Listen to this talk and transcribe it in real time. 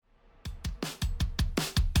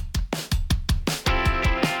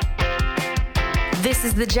This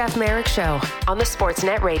is the Jeff Merrick Show on the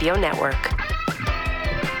Sportsnet Radio Network.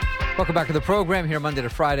 Welcome back to the program here Monday to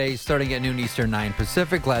Friday, starting at noon Eastern, 9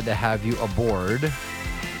 Pacific. Glad to have you aboard.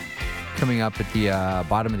 Coming up at the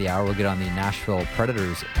bottom of the hour, we'll get on the Nashville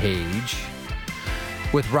Predators page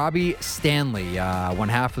with Robbie Stanley, one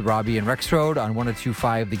half with Robbie and Rexroad on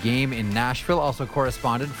 102.5 The Game in Nashville. Also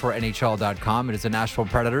correspondent for NHL.com. It is the Nashville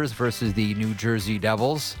Predators versus the New Jersey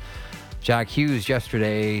Devils. Jack Hughes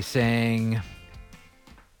yesterday saying,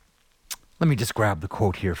 let me just grab the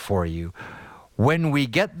quote here for you. When we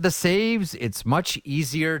get the saves, it's much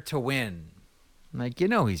easier to win. Like,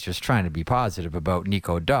 he's just trying to be positive about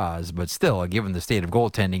Nico Daws, but still, given the state of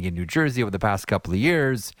goaltending in New Jersey over the past couple of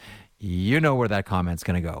years, you know where that comment's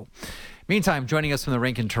going to go. Meantime, joining us from the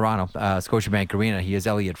rink in Toronto, Scotiabank Arena, he is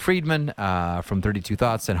Elliotte Friedman from 32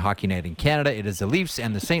 Thoughts and Hockey Night in Canada. It is the Leafs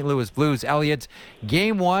and the St. Louis Blues. Elliotte,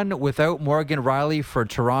 game one without Morgan Rielly for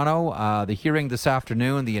Toronto. The hearing this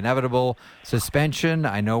afternoon, the inevitable suspension.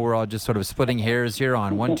 I know we're all just sort of splitting hairs here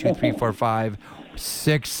on 1, 2, 3, 4, 5,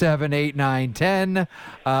 6, 7, 8, 9, 10.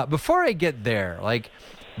 Before I get there,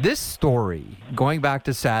 this story, going back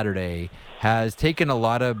to Saturday, has taken a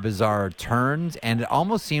lot of bizarre turns, and it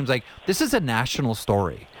almost seems like this is a national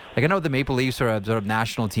story. I know the Maple Leafs are a sort of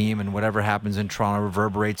national team, and whatever happens in Toronto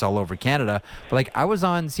reverberates all over Canada. But I was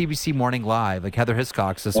on CBC Morning Live, Heather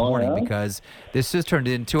Hiscox this morning, because this has turned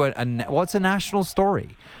into it's a national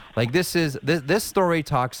story. This story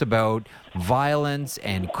talks about violence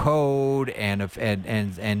and code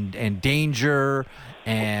and danger,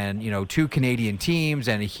 and two Canadian teams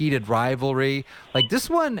and a heated rivalry. This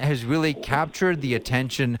one has really captured the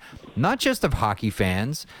attention not just of hockey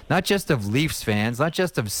fans, not just of Leafs fans, not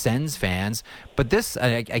just of Sens fans, but this,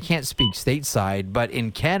 I can't speak stateside, but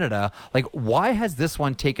in Canada, why has this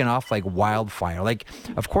one taken off like wildfire?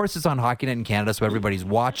 Of course it's on Hockey Night in Canada, so everybody's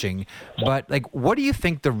watching, but what do you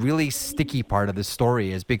think the really sticky part of this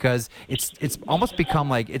story is? Because it's almost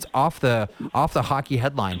become it's off the hockey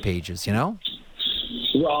headline pages,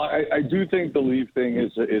 Well, I do think the Leaf thing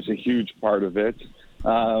is a huge part of it.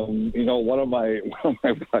 One of my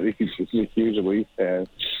buddies is a huge Leaf fan.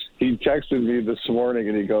 He texted me this morning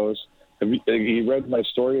and he goes, he read my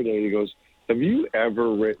story today. And he goes, have you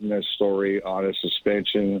ever written a story on a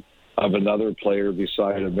suspension of another player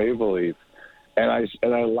beside a Maple Leaf? And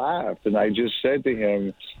I laughed, and I just said to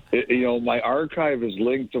him, my archive is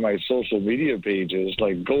linked to my social media pages.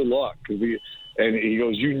 Go look. And he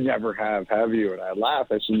goes, you never have you? And I laugh.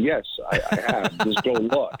 I said, yes, I have. Just go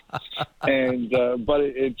look. And but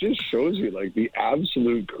it just shows you the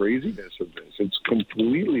absolute craziness of this. It's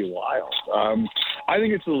completely wild. I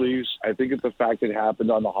think it's the Leafs. I think it's the fact that it happened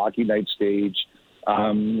on the Hockey Night stage.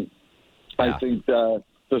 I think the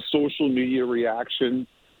social media reaction.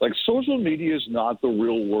 Social media is not the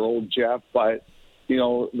real world, Jeff, but,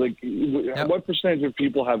 what percentage of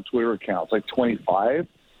people have Twitter accounts? 25?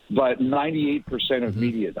 But 98% of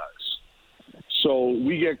media does. So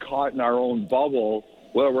we get caught in our own bubble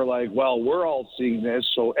where we're we're all seeing this,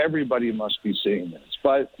 so everybody must be seeing this.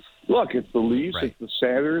 But look, it's the Leafs, It's the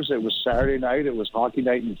Senators, it was Saturday night, it was Hockey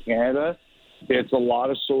Night in Canada. It's a lot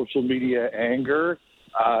of social media anger.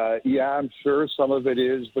 I'm sure some of it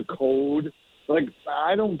is the code.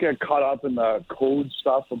 I don't get caught up in the code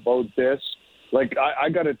stuff about this. I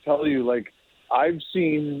got to tell you, I've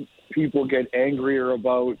seen people get angrier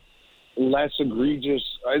about less egregious.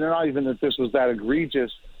 I don't know even if this was that egregious,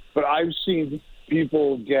 but I've seen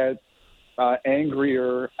people get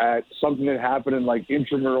angrier at something that happened in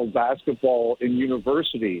intramural basketball in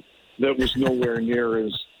university that was nowhere near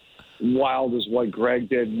as wild as what Greg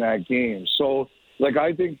did in that game. So,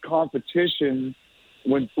 I think competition,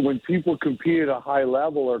 when people compete at a high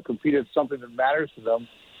level or compete at something that matters to them,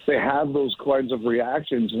 they have those kinds of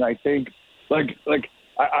reactions. And I think,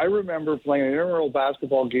 I remember playing an intramural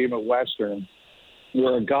basketball game at Western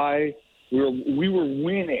where we were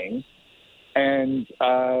winning, and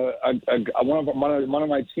one of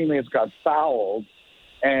my teammates got fouled,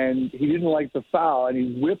 and he didn't like the foul, and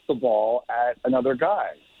he whipped the ball at another guy,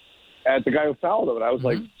 at the guy who fouled him. And I was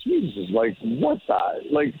like, Jesus, what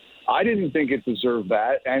the? I didn't think it deserved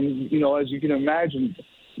that. And, as you can imagine,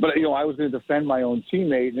 but, I was going to defend my own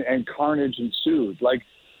teammate, and carnage ensued.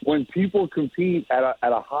 When people compete at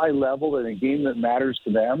a high level in a game that matters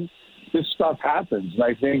to them, this stuff happens. And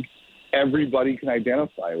I think everybody can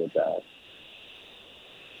identify with that.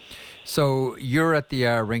 So you're at the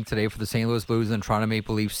rink today for the St. Louis Blues and Toronto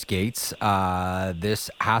Maple Leaf skates.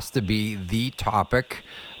 This has to be the topic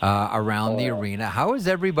around the arena. How is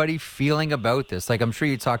everybody feeling about this? Like, I'm sure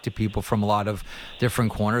you talk to people from a lot of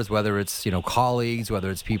different corners, whether it's, colleagues,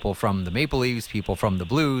 whether it's people from the Maple Leafs, people from the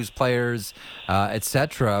Blues, players,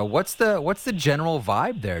 etc. What's the general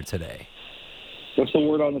vibe there today? What's the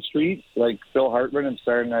word on the street? Like Phil Hartman and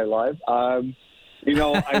Saturday Night Live. I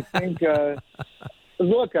think.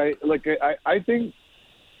 Look, I think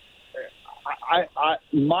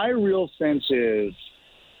my real sense is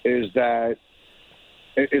that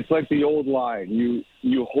it's like the old line: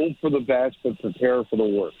 you hope for the best, but prepare for the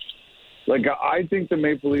worst. Like, I think the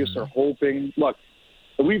Maple Leafs are hoping. Look,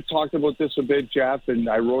 we've talked about this a bit, Jeff, and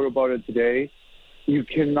I wrote about it today. You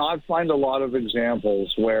cannot find a lot of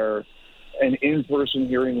examples where an in-person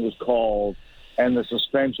hearing was called and the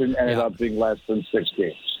suspension ended up being less than 6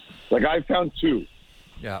 games. Like, I found 2.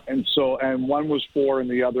 Yeah. And one was 4 and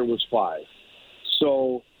the other was 5.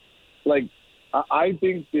 So, I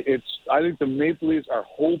think the Maple Leafs are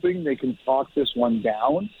hoping they can talk this one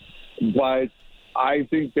down, but I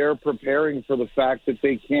think they're preparing for the fact that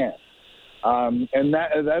they can't. And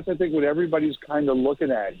that's, I think, what everybody's kind of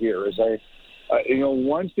looking at here is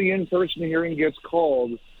once the in-person hearing gets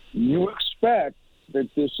called, you expect that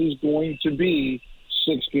this is going to be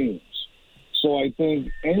 6 games. So I think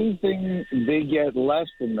anything they get less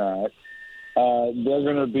than that, they're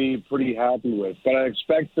going to be pretty happy with. But I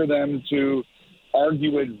expect for them to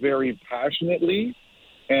argue it very passionately,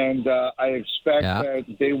 and I expect that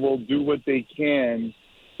they will do what they can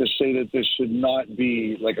to say that this should not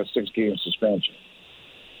be like a 6-game suspension.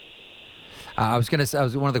 I was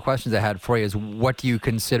one of the questions I had for you is, what do you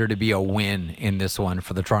consider to be a win in this one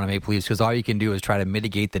for the Toronto Maple Leafs? Because all you can do is try to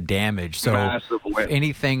mitigate the damage. So massive win.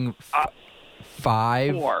 Anything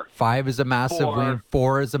 5 is a massive win.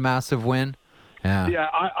 4 is a massive win. Yeah.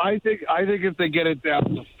 I think if they get it down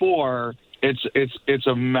to 4, it's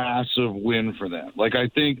a massive win for them. Like,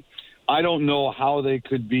 I don't know how they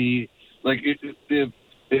could be like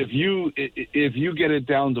if you get it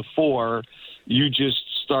down to 4, you just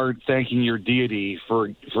start thanking your deity for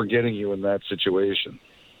getting you in that situation.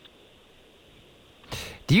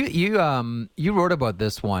 You wrote about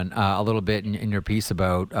this one a little bit in your piece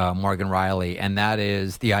about Morgan Rielly, and that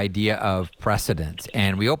is the idea of precedent.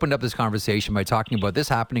 And we opened up this conversation by talking about this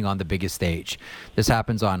happening on the biggest stage. This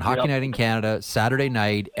happens on Hockey Night in Canada, Saturday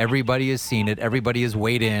night. Everybody has seen it. Everybody has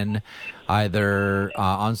weighed in, either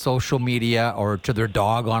on social media or to their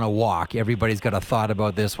dog on a walk. Everybody's got a thought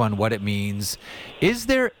about this one, what it means. Is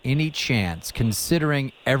there any chance,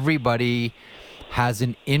 considering everybody has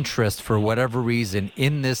an interest for whatever reason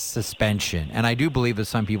in this suspension, and I do believe that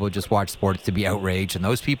some people just watch sports to be outraged, and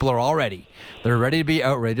those people are they're ready to be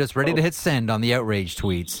outraged, just ready to hit send on the outrage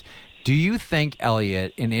tweets. Do you think,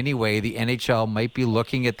 Elliotte, in any way the NHL might be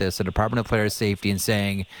looking at this, the Department of Player Safety, and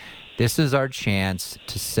saying, this is our chance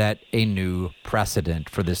to set a new precedent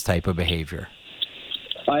for this type of behavior?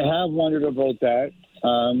 I have wondered about that.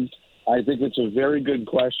 I think it's a very good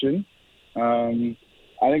question.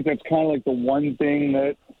 I think that's kind of like the one thing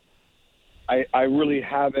that I really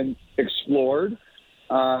haven't explored.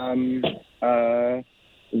 That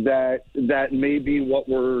may be what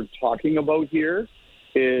we're talking about here,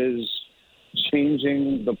 is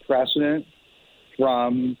changing the precedent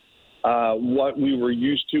from what we were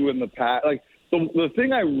used to in the past. Like the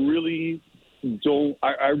thing I really feel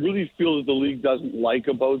that the league doesn't like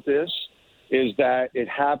about this is that it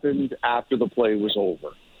happened after the play was over.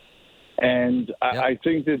 And I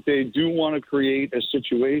think that they do want to create a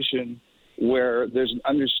situation where there's an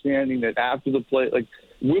understanding that after the play, like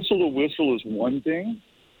whistle to whistle is one thing.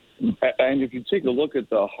 And if you take a look at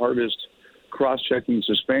the hardest cross-checking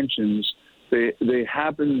suspensions, they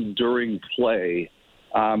happen during play.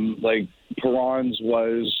 Like Perron's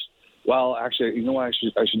was, well, actually, you know what?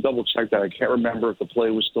 I should double check that. I can't remember if the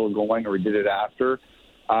play was still going or he did it after.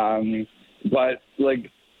 But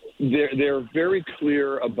like they're very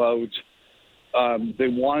clear about they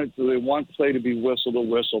want play to be whistle to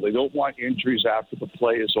whistle. They don't want injuries after the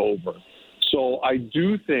play is over. So I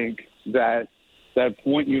do think that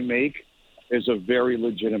point you make is a very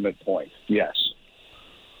legitimate point. Yes.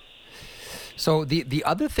 So the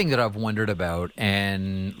other thing that I've wondered about,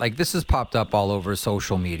 and like this has popped up all over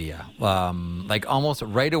social media, like almost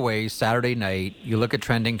right away Saturday night, you look at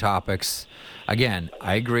trending topics. Again,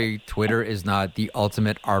 I agree, Twitter is not the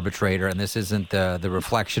ultimate arbitrator, and this isn't the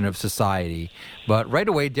reflection of society. But right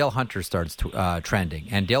away, Dale Hunter starts trending,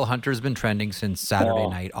 and Dale Hunter's been trending since Saturday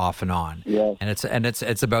night, off and on. Yeah. And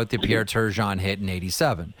it's about the Pierre Turgeon hit in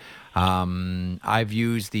 '87. I've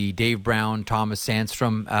used the Dave Brown, Thomas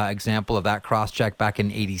Sandstrom example of that cross-check back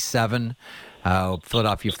in '87.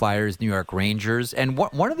 Philadelphia Flyers, New York Rangers. And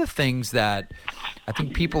one of the things that I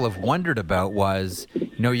think people have wondered about was,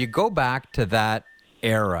 you go back to that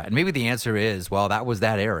era, and maybe the answer is, well, that was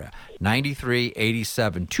that era. 93,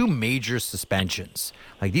 87, 2 major suspensions.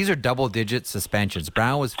 Like, these are double-digit suspensions.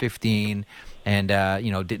 Brown was 15, and,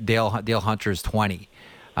 Dale Hunter's 20.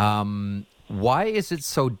 Why is it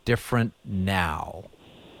so different now?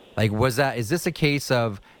 Like, is this a case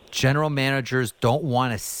of general managers don't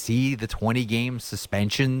want to see the 20-game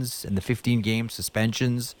suspensions and the 15-game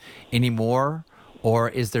suspensions anymore? Or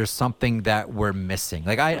is there something that we're missing?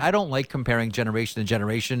 Like, I don't like comparing generation to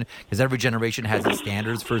generation because every generation has its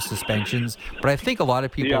standards for suspensions. But I think a lot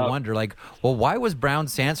of people wonder, like, well, why was Brown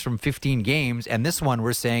Sandstrom 15 games and this one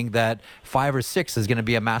we're saying that 5 or 6 is going to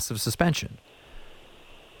be a massive suspension?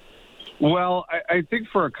 Well, I think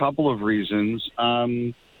for a couple of reasons.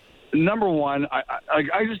 Number one,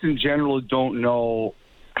 I just in general don't know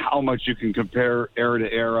how much you can compare era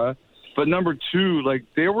to era. But number two, like,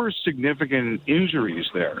 there were significant injuries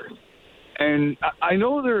there. And I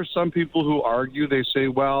know there are some people who argue, they say,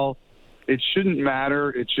 well, it shouldn't matter.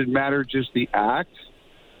 It should matter just the act.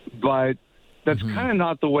 But that's kind of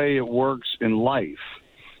not the way it works in life.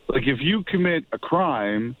 Like, if you commit a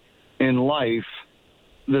crime in life,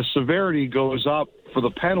 the severity goes up for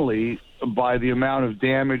the penalty by the amount of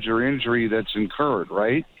damage or injury that's incurred,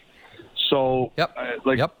 right? So,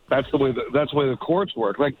 that's the way the courts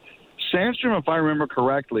work. Like, Sandstrom, if I remember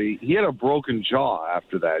correctly, he had a broken jaw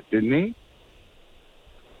after that, didn't he?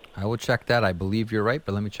 I will check that. I believe you're right,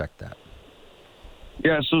 but let me check that.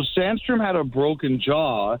 Yeah, so Sandstrom had a broken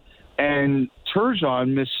jaw, and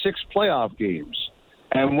Turgeon missed 6 playoff games.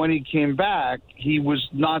 And when he came back, he was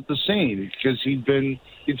not the same because he'd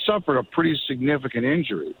suffered a pretty significant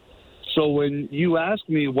injury. So when you ask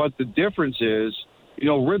me what the difference is,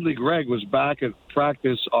 Ridley Gregg was back at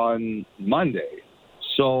practice on Monday.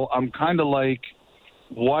 So I'm kind of like,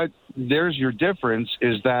 there's your difference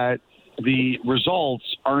is that the results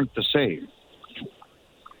aren't the same.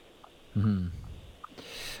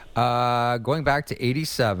 Going back to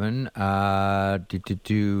 87, no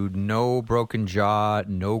broken jaw,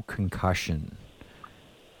 no concussion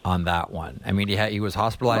on that one. I mean, he was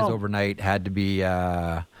hospitalized overnight, had to be,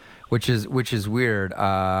 which is weird.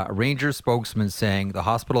 A Rangers spokesman saying the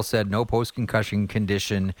hospital said no post-concussion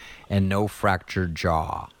condition and no fractured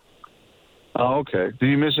jaw. Oh, okay. Did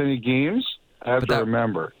he miss any games? I have to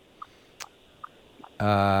remember.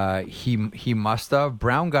 He must have.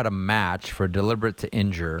 Brown got a match for deliberate to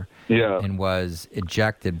injure and was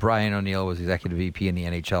ejected. Brian O'Neill was executive VP in the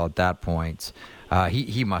NHL at that point.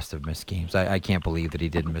 He must have missed games. I can't believe that he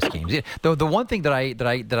didn't miss games. Though the one thing that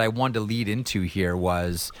I wanted to lead into here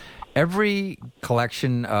was every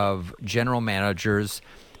collection of general managers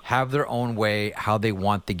have their own way how they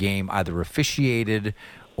want the game either officiated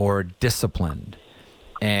or disciplined.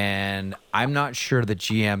 And I'm not sure that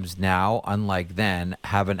GMs now, unlike then,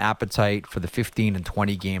 have an appetite for the 15 and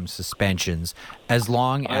 20 game suspensions as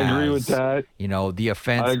long as I agree with that. The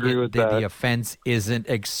offense I agree with that. The offense isn't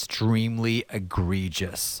extremely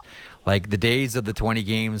egregious. Like the days of the 20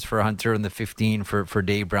 games for Hunter and the 15 for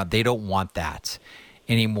Dave Brown, they don't want that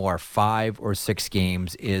anymore. 5 or 6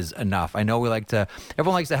 games is enough. I know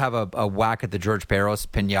everyone likes to have a whack at the George Parros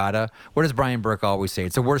pinata. What does Brian Burke always say?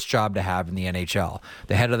 It's the worst job to have in the NHL,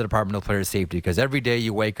 the head of the Department of Player Safety, because every day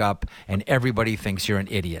you wake up and everybody thinks you're an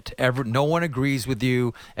idiot. No one agrees with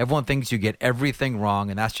you. Everyone thinks you get everything wrong,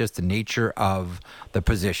 and that's just the nature of the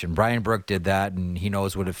position. Brian Burke did that, and he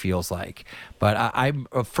knows what it feels like. But I'm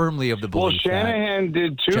firmly of the belief Shanahan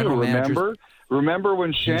did too, remember? Remember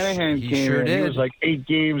when Shanahan came in, he was like 8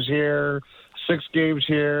 games here, 6 games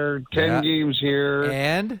here, 10 games here.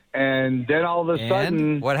 And then all of a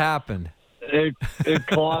sudden... what happened? It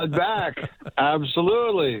clawed back.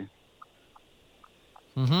 Absolutely.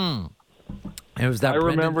 Mm-hmm. It was that I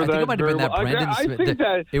remember that. I think it might have been that Brendan I Smith. think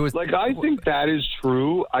that, it was, I think that is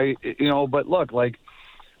true. But look,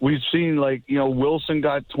 we've seen, Wilson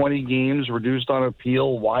got 20 games reduced on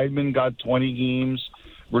appeal. Weidman got 20 games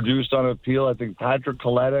reduced on appeal. I think Patrick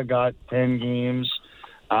Coletta got 10 games.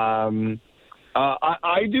 I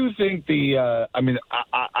do think I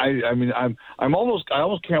almost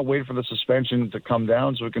can't wait for the suspension to come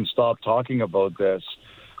down so we can stop talking about this.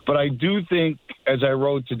 But I do think, as I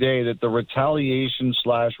wrote today, that the retaliation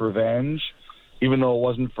 / revenge, even though it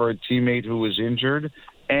wasn't for a teammate who was injured,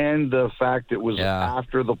 and the fact it was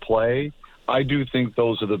after the play, I do think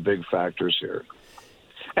those are the big factors here.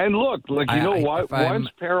 And look, once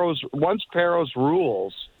Parros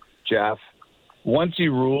rules, Jeff, once he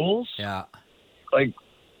rules, like,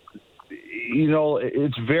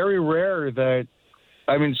 it's very rare that,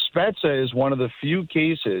 Spezza is one of the few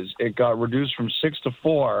cases it got reduced from 6 to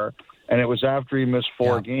 4, and it was after he missed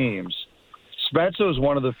 4 games. Spezza is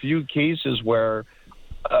one of the few cases where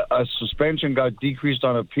a suspension got decreased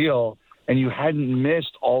on appeal, and you hadn't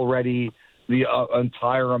missed already the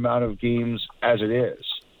entire amount of games as it is.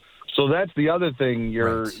 So that's the other thing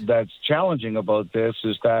that's challenging about this,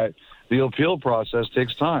 is that the appeal process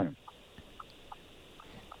takes time.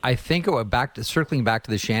 I think circling back to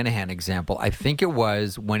the Shanahan example, I think it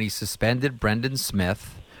was when he suspended Brendan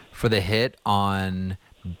Smith for the hit on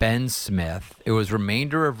Ben Smith. It was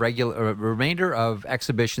remainder of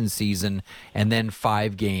exhibition season and then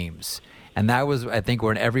 5 games. And that was, I think,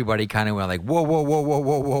 when everybody kind of went like,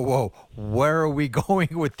 whoa. Where are we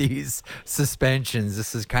going with these suspensions?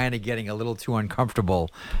 This is kind of getting a little too uncomfortable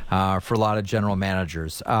for a lot of general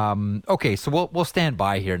managers. Okay, so we'll stand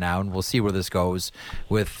by here now, and we'll see where this goes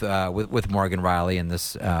with Morgan Rielly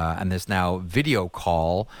and this now video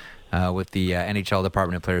call with the NHL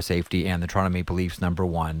Department of Player Safety and the Toronto Maple Leafs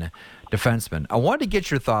 #1 defenseman. I wanted to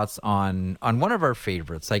get your thoughts on one of our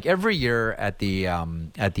favorites. Like every year at the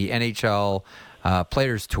NHL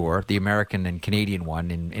Players Tour, the American and Canadian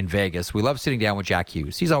one in Vegas, we love sitting down with Jack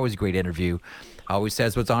Hughes. He's always a great interview. Always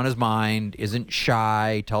says what's on his mind, isn't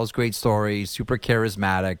shy, tells great stories, super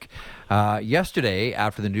charismatic. Yesterday,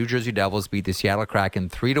 after the New Jersey Devils beat the Seattle Kraken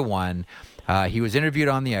 3-1, he was interviewed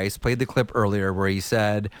on the ice, played the clip earlier where he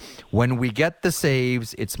said, when we get the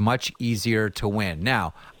saves, it's much easier to win.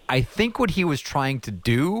 Now, I think what he was trying to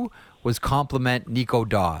do was compliment Nico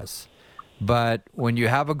Daws. But when you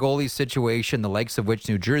have a goalie situation, the likes of which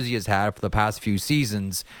New Jersey has had for the past few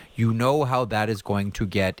seasons, you know how that is going to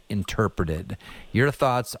get interpreted. Your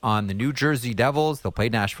thoughts on the New Jersey Devils, they'll play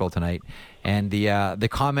Nashville tonight, and the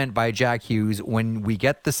comment by Jack Hughes, when we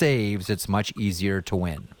get the saves, it's much easier to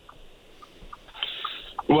win.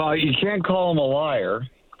 Well, you can't call him a liar.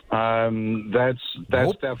 That's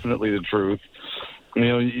Nope. definitely the truth.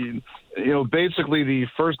 Basically the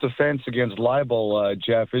first offense against libel,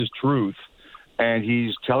 Jeff, is truth. And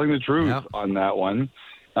he's telling the truth on that one.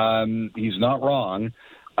 He's not wrong.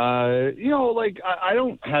 I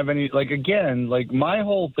don't have any, my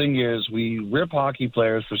whole thing is we rip hockey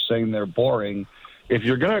players for saying they're boring. If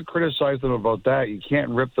you're going to criticize them about that, you can't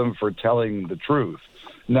rip them for telling the truth.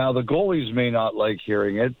 Now, the goalies may not like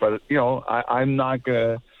hearing it, but, I'm not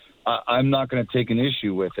going to take an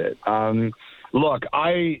issue with it. Look,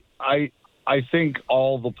 I think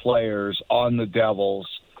all the players on the Devils,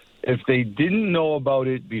 if they didn't know about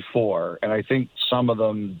it before, and I think some of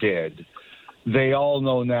them did, they all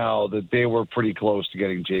know now that they were pretty close to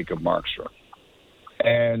getting Jacob Markstrom.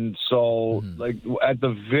 And so, at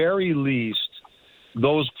the very least,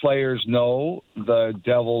 those players know the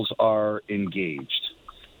Devils are engaged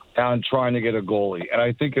on trying to get a goalie. And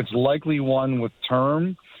I think it's likely one with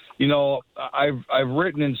term. I've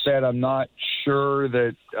written and said I'm not sure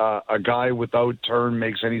that a guy without term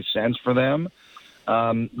makes any sense for them.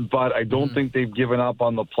 But I don't think they've given up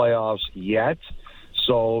on the playoffs yet.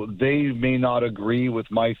 So they may not agree with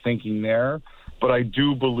my thinking there. But I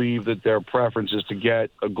do believe that their preference is to get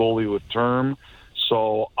a goalie with term.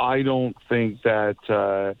 So I don't think that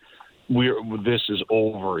this is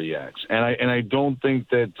over yet. And I don't think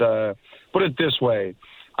that put it this way.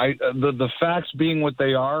 The facts being what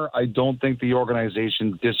they are, I don't think the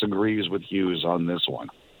organization disagrees with Hughes on this one.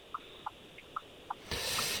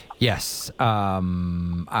 Yes. I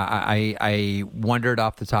wondered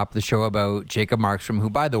off the top of the show about Jacob Markstrom, who,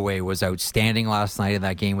 by the way, was outstanding last night in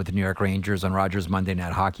that game with the New York Rangers on Rogers Monday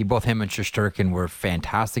Night Hockey. Both him and Shesterkin were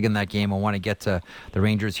fantastic in that game. I want to get to the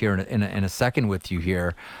Rangers here in a second with you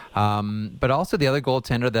here. But also the other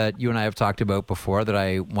goaltender that you and I have talked about before that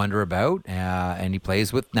I wonder about, and he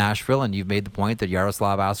plays with Nashville, and you've made the point that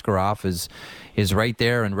Yaroslav Askarov is right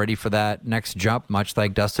there and ready for that next jump, much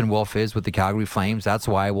like Dustin Wolf is with the Calgary Flames. That's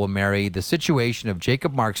why we'll marry the situation of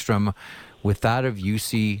Jacob Markstrom with that of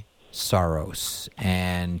UC Saros.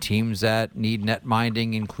 And teams that need net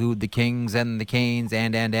minding include the Kings and the Canes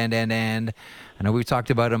and. I know we've talked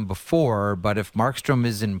about him before, but if Markstrom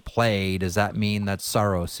is in play, does that mean that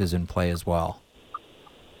Saros is in play as well?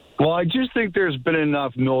 Well, I just think there's been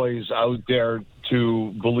enough noise out there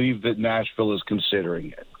to believe that Nashville is considering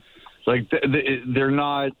it. Like they're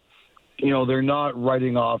not, they're not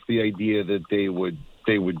writing off the idea that they would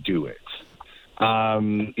do it.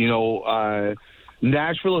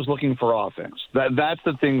 Nashville is looking for offense. That's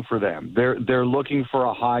the thing for them. They're looking for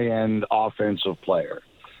a high-end offensive player.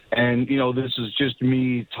 And, this is just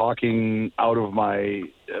me talking out of my,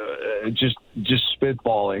 just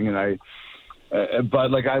spitballing. And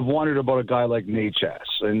But like I've wondered about a guy like Natchez,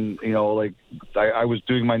 and like I was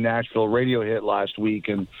doing my Nashville radio hit last week,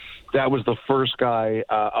 and that was the first guy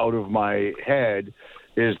out of my head.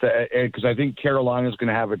 Is that because I think Carolina is going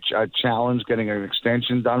to have a challenge getting an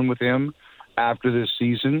extension done with him after this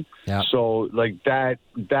season. Yeah. So like that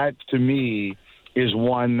to me is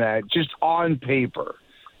one that just on paper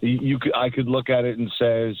I could look at it and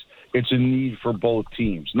says it's a need for both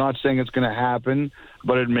teams. Not saying it's going to happen,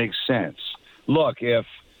 but it makes sense. Look, if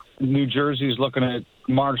New Jersey's looking at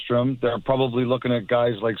Markstrom, they're probably looking at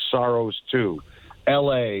guys like Saros too.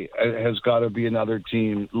 LA has got to be another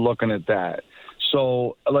team looking at that.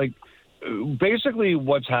 So, like, basically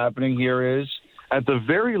what's happening here is, at the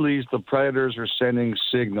very least, the Predators are sending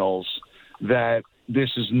signals that this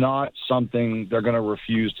is not something they're going to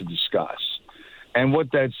refuse to discuss. And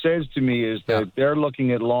what that says to me is that they're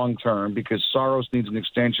looking at long-term because Saros needs an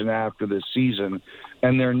extension after this season,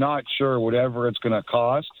 and they're not sure whatever it's going to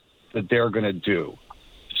cost that they're going to do.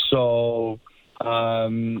 So,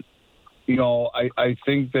 I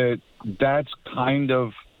think that that's kind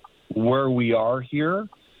of where we are here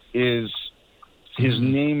is his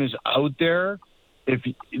name is out there. If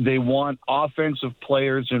they want offensive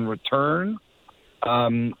players in return,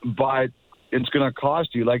 but it's going to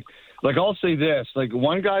cost you. Like I'll say this, like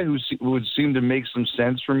one guy who would seem to make some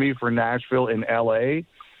sense for me for Nashville in LA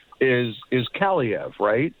is Kaliev,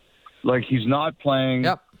 right? Like he's not playing.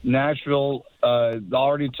 Yep. Nashville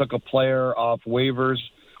already took a player off waivers,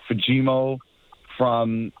 Fujimo,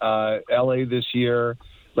 from LA this year.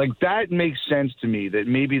 Like that makes sense to me that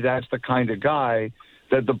maybe that's the kind of guy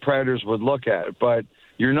that the Predators would look at. But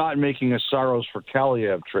you're not making a Saros for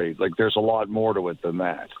Kaliev trade. Like there's a lot more to it than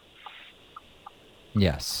that.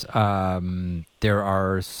 Yes, there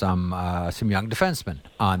are some young defensemen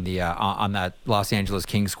on the on that Los Angeles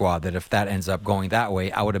Kings squad that if that ends up going that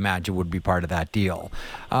way, I would imagine would be part of that deal.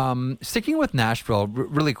 Sticking with Nashville,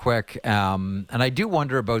 really quick, and I do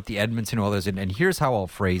wonder about the Edmonton Oilers, and here's how I'll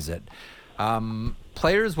phrase it.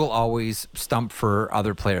 Players will always stump for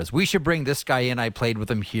other players. We should bring this guy in. I played with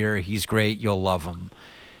him here. He's great. You'll love him.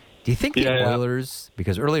 Do you think the Oilers,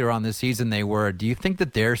 because earlier on this season they were, do you think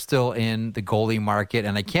that they're still in the goalie market?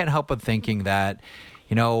 And I can't help but thinking that,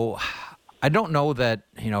 I don't know that,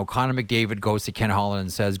 Connor McDavid goes to Ken Holland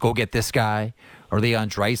and says, go get this guy, or Leon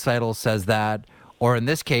Draisaitl says that, or in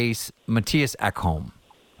this case, Matthias Ekholm,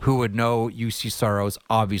 who would know UC Saros,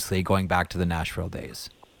 obviously going back to the Nashville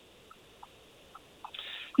days.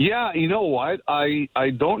 Yeah, you know what? I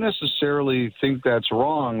don't necessarily think that's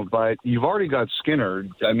wrong, but you've already got Skinner.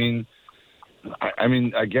 I mean,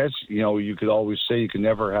 I guess, you could always say you can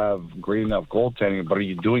never have great enough goaltending, but are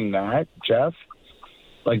you doing that, Jeff?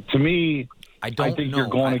 Like, to me, I think know. You're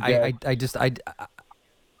going to get...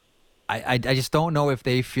 I just don't know if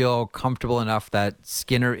they feel comfortable enough that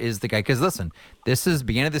Skinner is the guy. Because, listen, this is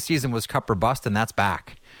beginning of the season was cup or bust, and that's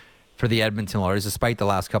back for the Edmonton Oilers, despite the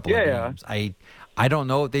last couple of games. I don't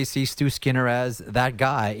know if they see Stu Skinner as that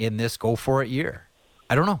guy in this go-for-it year.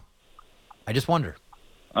 I don't know. I just wonder.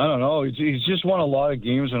 I don't know. He's just won a lot of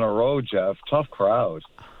games in a row, Jeff. Tough crowd.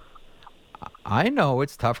 I know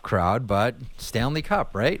it's tough crowd, but Stanley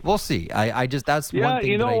Cup, right? We'll see. I just that's one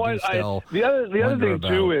thing that I do still the other thing about.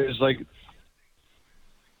 Too is like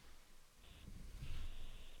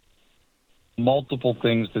multiple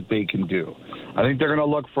things that they can do. I think they're going to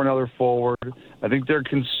look for another forward. I think they're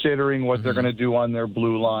considering what they're going to do on their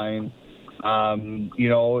blue line.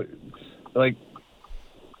 Like,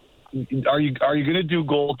 are you going to do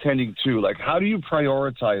goaltending too? Like, how do you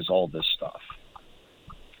prioritize all this stuff?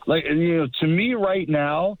 Like, to me right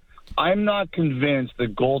now, I'm not convinced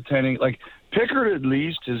that goaltending, like Pickard at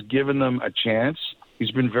least has given them a chance.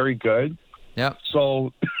 He's been very good. Yeah.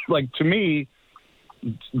 So, like, to me,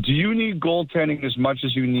 do you need goaltending as much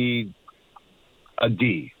as you need a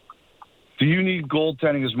D? Do you need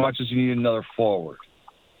goaltending as much as you need another forward?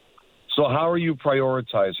 So how are you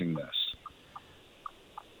prioritizing this?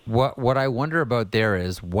 What I wonder about there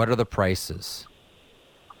is, what are the prices?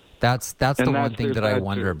 That's the one thing that I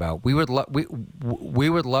wonder about. We would love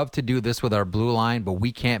to do this with our blue line, but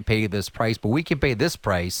we can't pay this price. But we can pay this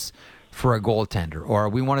price for a goaltender, or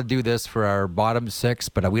we want to do this for our bottom six,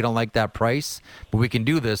 but we don't like that price, but we can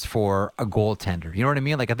do this for a goaltender. You know what I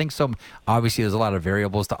mean? Like, I think obviously there's a lot of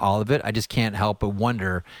variables to all of it. I just can't help but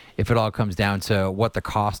wonder if it all comes down to what the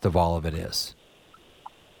cost of all of it is.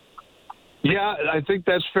 Yeah, I think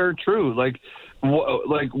that's fair, true. Like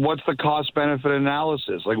what's the cost benefit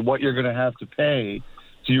analysis? Like, what you're going to have to pay.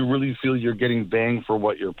 Do you really feel you're getting bang for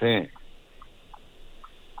what you're paying?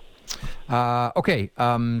 Okay,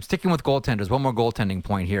 sticking with goaltenders, one more goaltending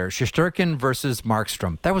point here. Shesterkin versus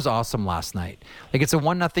Markstrom. That was awesome last night. Like, it's a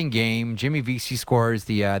 1-0 game. Jimmy Vesey scores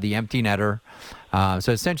the empty netter.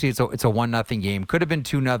 So essentially, it's a 1-0 game. Could have been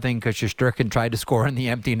 2-0 because Shesterkin tried to score in the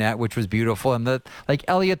empty net, which was beautiful. And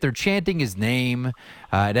Elliotte, they're chanting his name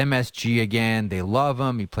at MSG again. They love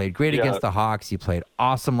him. He played great against the Hawks. He played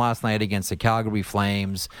awesome last night against the Calgary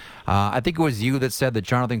Flames. I think it was you that said that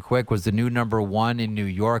Jonathan Quick was the new number 1 in New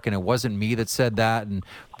York, and it wasn't me that said that. And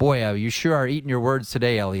boy, you sure are eating your words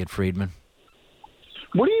today, Elliotte Friedman.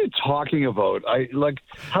 What are you talking about?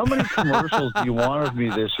 How many commercials do you want of me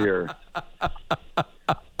this year?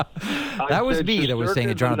 That was me that was saying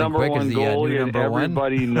that Jonathan Quick is the new number 1.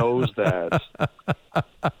 Everybody knows that.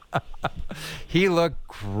 He looked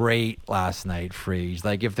great last night, Freeze.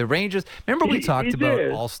 Like, if the Rangers... Remember we talked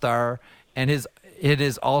about All-Star and his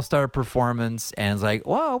All-Star performance, and it's like,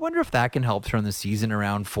 well, I wonder if that can help turn the season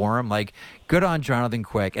around for him. Like, good on Jonathan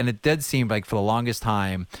Quick. And it did seem like for the longest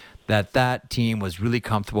time that team was really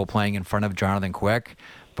comfortable playing in front of Jonathan Quick.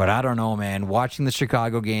 But I don't know, man. Watching the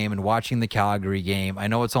Chicago game and watching the Calgary game, I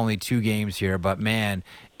know it's only 2 games here, but, man,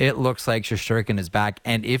 it looks like Shesterkin is back.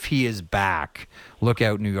 And if he is back, look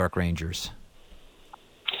out, New York Rangers.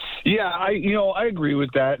 Yeah, I agree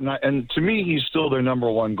with that. And to me, he's still their number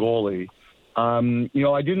 1 goalie.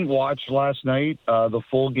 I didn't watch last night, the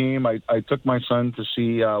full game. I took my son to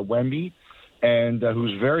see Wemby, and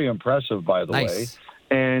who's very impressive, by the way.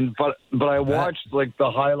 But I watched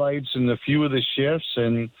the highlights and a few of the shifts,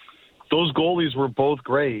 and those goalies were both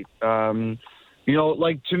great. To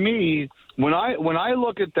me, when I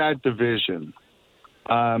look at that division,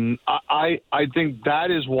 I think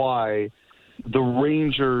that is why the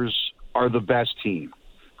Rangers are the best team,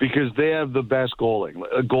 because they have the best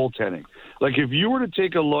goaltending. Like, if you were to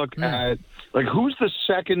take a look at who's the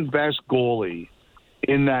second best goalie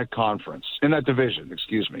in that division,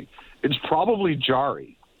 excuse me, it's probably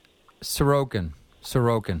Jari. Sorokin.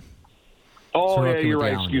 Oh, Sorokin, yeah, you're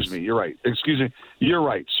right. Excuse me. You're right. You're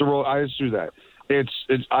right. I just do that.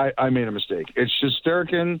 I made a mistake. It's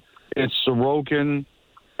Shesterkin, it's Sorokin,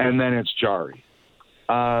 and then it's Jari.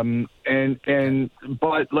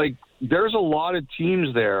 But there's a lot of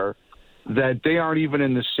teams there that they aren't even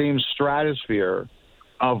in the same stratosphere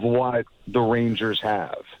of what the Rangers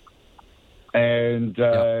have. And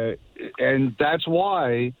that's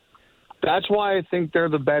why I think they're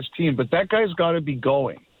the best team. But that guy's got to be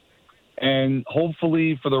going. And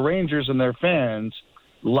hopefully for the Rangers and their fans,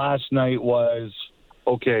 last night was,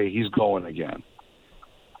 okay, he's going again.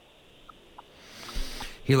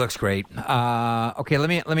 He looks great. Okay, let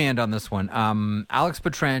me end on this one. Alex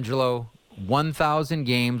Pietrangelo, 1,000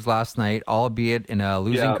 games last night, albeit in a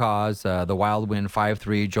losing cause. The Wild win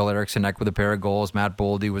 5-3. Joel Eriksson with a pair of goals. Matt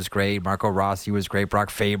Boldy was great. Marco Rossi was great.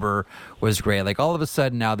 Brock Faber was great. Like, all of a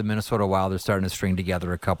sudden now the Minnesota Wild are starting to string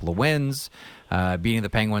together a couple of wins. Beating the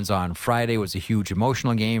Penguins on Friday was a huge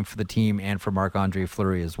emotional game for the team and for Marc-Andre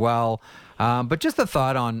Fleury as well. But just a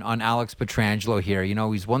thought on Alex Pietrangelo here.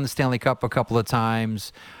 He's won the Stanley Cup a couple of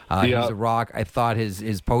times. He's a rock. I thought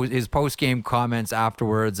his post-game comments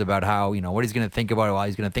afterwards about how, what he's going to think about. Well,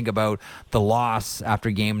 he's going to think about the loss after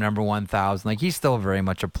game number 1,000. Like, he's still very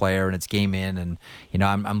much a player, and it's game in. And,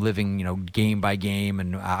 I'm living, game by game.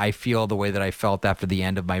 And I feel the way that I felt after the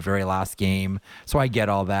end of my very last game. So I get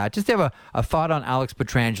all that. Just to have a thought on Alex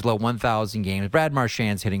Pietrangelo, 1,000 games. Brad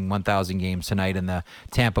Marchand's hitting 1,000 games tonight in the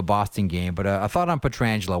Tampa-Boston game. But a thought on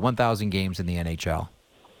Pietrangelo, 1,000 games in the NHL.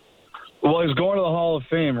 Well, he's going to the Hall of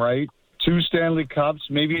Fame, right? 2 Stanley Cups,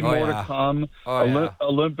 maybe more to come.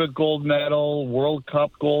 Olympic gold medal, World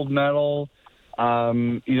Cup gold medal.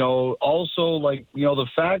 Also, the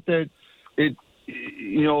fact that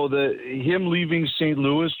him leaving St.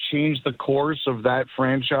 Louis changed the course of that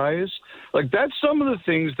franchise. That's some of the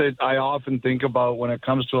things that I often think about when it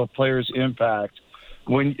comes to a player's impact.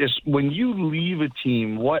 When you leave a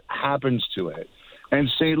team, what happens to it? And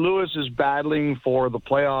St. Louis is battling for the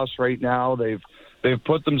playoffs right now. They've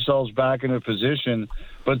put themselves back in a position,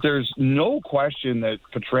 but there's no question that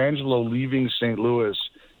Pietrangelo leaving St. Louis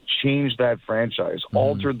changed that franchise,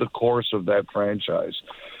 altered the course of that franchise.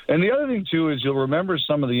 And the other thing too is you'll remember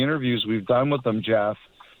some of the interviews we've done with him, Jeff.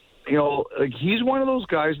 He's one of those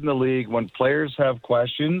guys in the league when players have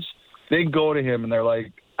questions, they go to him and they're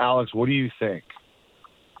like, Alex, what do you think?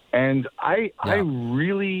 And I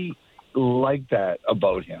really like that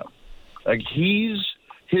about him.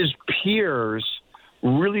 His peers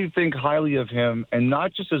really think highly of him, and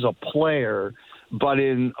not just as a player, but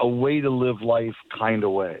in a way to live life kind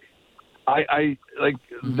of way.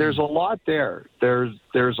 There's a lot there. There's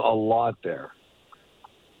a lot there.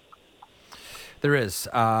 There is.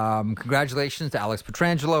 Congratulations to Alex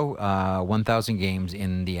Pietrangelo, 1,000 games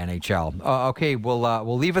in the NHL. Okay,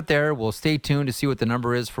 we'll leave it there. We'll stay tuned to see what the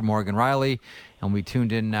number is for Morgan Rielly. And we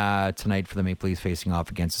tuned in tonight for the Maple Leafs facing off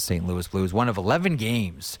against the St. Louis Blues. One of 11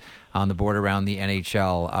 games on the board around the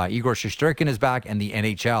NHL. Igor Shesterkin is back, and the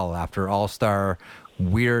NHL, after All-Star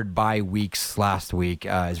weird bye weeks last week,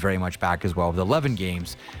 is very much back as well with 11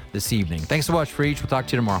 games this evening. Thanks so much for each. We'll talk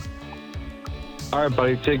to you tomorrow. All right,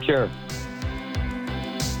 buddy. Take care.